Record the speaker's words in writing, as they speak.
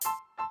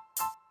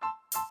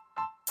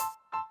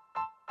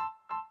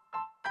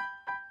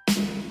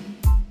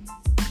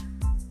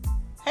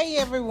Hey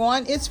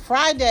everyone, it's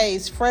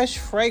Friday's Fresh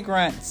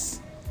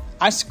Fragrance.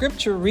 Our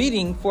scripture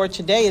reading for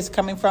today is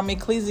coming from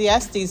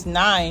Ecclesiastes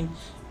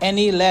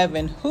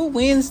 9:11. Who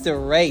wins the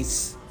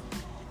race?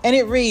 And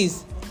it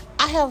reads,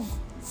 I have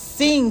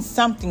seen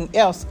something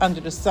else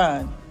under the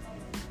sun.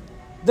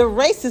 The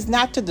race is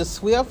not to the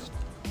swift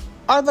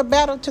or the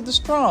battle to the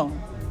strong,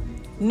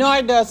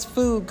 nor does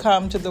food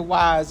come to the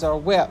wise or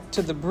wealth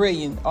to the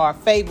brilliant or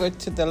favor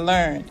to the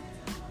learned,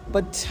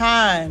 but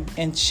time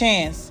and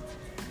chance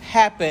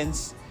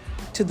happens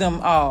to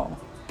them all.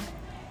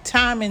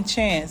 Time and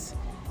chance,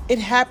 it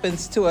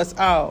happens to us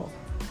all.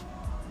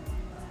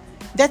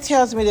 That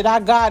tells me that our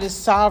God is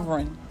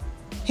sovereign.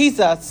 He's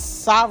a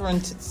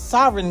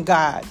sovereign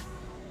God.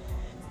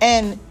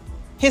 And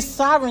his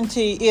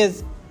sovereignty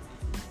is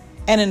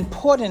an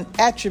important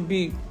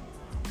attribute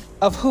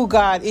of who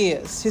God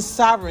is. His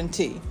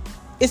sovereignty.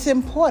 It's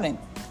important.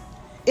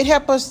 It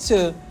helps us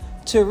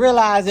to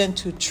realize and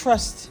to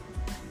trust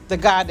the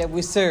God that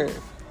we serve.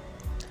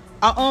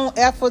 Our own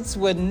efforts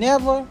would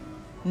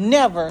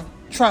never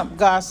trump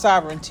God's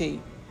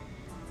sovereignty.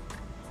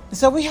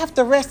 So we have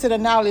to rest in the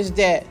knowledge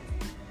that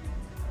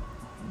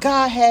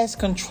God has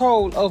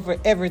control over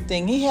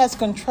everything. He has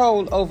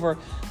control over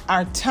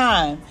our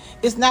time.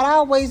 It's not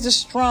always the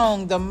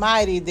strong, the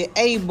mighty, the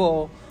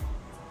able,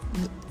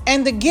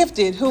 and the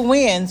gifted who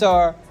wins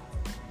or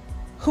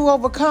who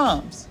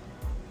overcomes.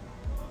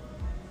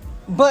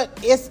 But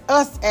it's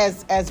us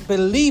as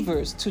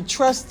believers to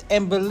trust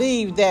and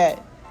believe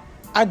that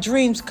our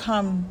dreams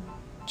come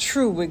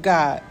true with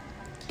God.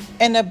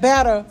 And the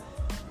battle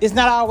is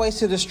not always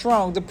to the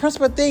strong. The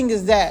principal thing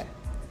is that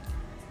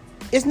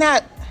it's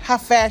not how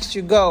fast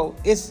you go.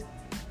 It's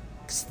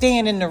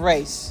staying in the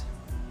race.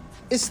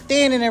 It's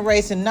staying in the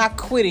race and not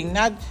quitting.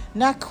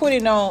 Not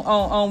quitting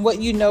on what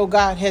you know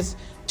God has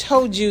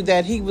told you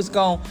that he was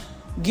going to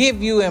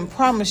give you and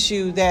promise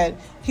you that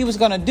he was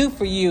going to do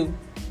for you.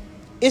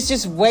 It's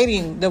just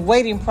waiting, the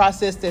waiting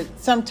process that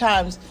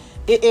sometimes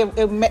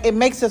it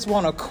makes us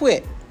want to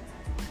quit.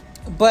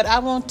 But I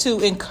want to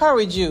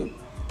encourage you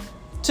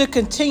to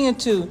continue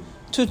to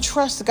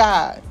trust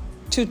God,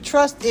 to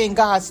trust in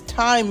God's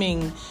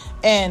timing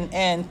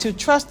and to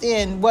trust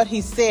in what he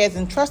says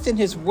and trust in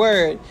his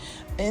word.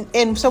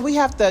 And so we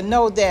have to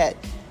know that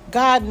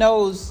God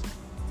knows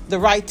the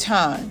right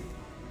time.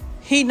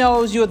 He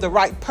knows you're the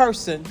right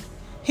person.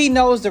 He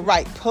knows the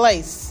right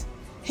place.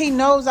 He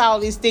knows all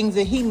these things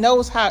and he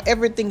knows how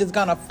everything is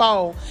going to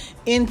fall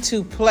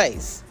into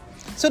place.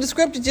 So the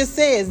scripture just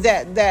says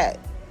that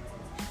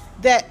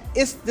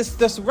it's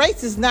this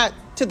race is not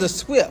to the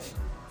swift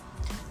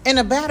and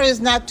the battle is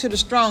not to the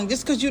strong.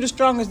 Just because you're the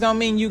strongest don't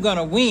mean you're going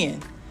to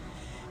win.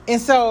 And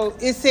so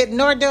it said,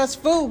 nor does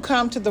food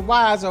come to the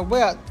wise or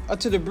wealth or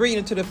to the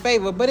brilliant, to the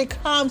favor, but it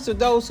comes to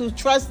those who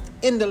trust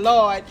in the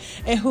Lord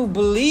and who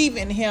believe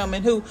in him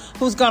and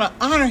who's going to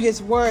honor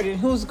his word and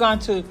who's going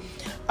to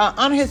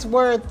honor his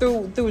word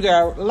through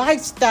their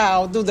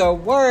lifestyle, through their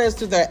words,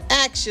 through their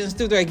actions,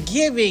 through their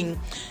giving.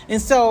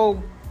 And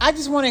so I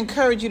just want to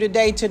encourage you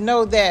today to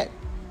know that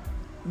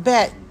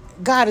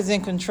God is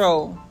in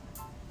control,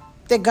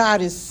 that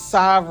God is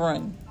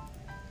sovereign,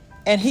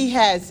 and he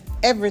has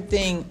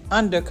everything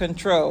under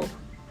control.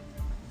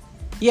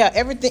 Yeah,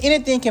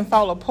 anything can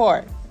fall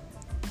apart,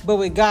 but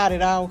with God,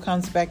 it all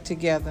comes back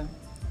together.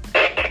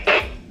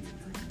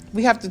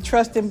 We have to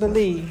trust and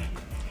believe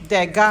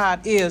that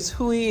God is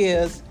who he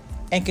is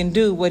and can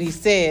do what he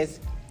says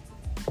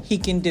he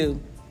can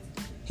do.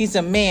 He's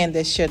a man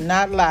that should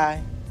not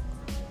lie.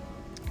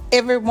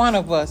 Every one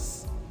of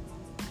us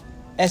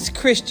as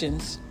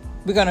Christians,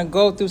 we're going to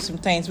go through some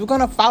things. We're going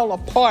to fall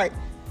apart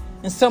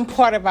in some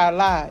part of our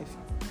life.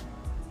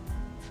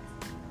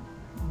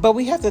 But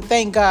we have to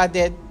thank God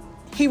that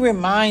he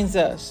reminds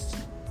us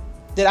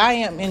that I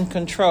am in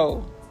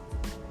control.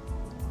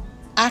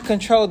 I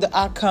control the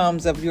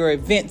outcomes of your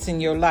events in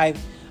your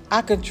life.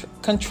 I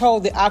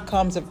control the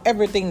outcomes of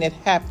everything that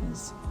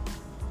happens.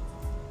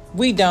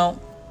 We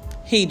don't,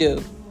 he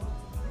do.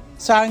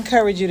 So I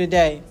encourage you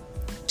today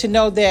to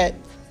know that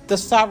the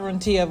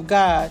sovereignty of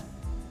God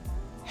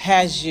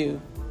has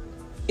you.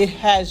 It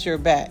has your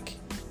back.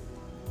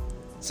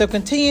 So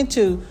continue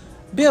to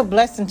be a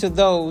blessing to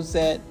those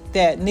that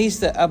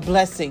needs a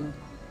blessing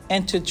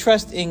and to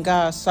trust in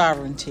God's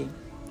sovereignty.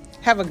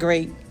 Have a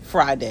great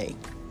Friday.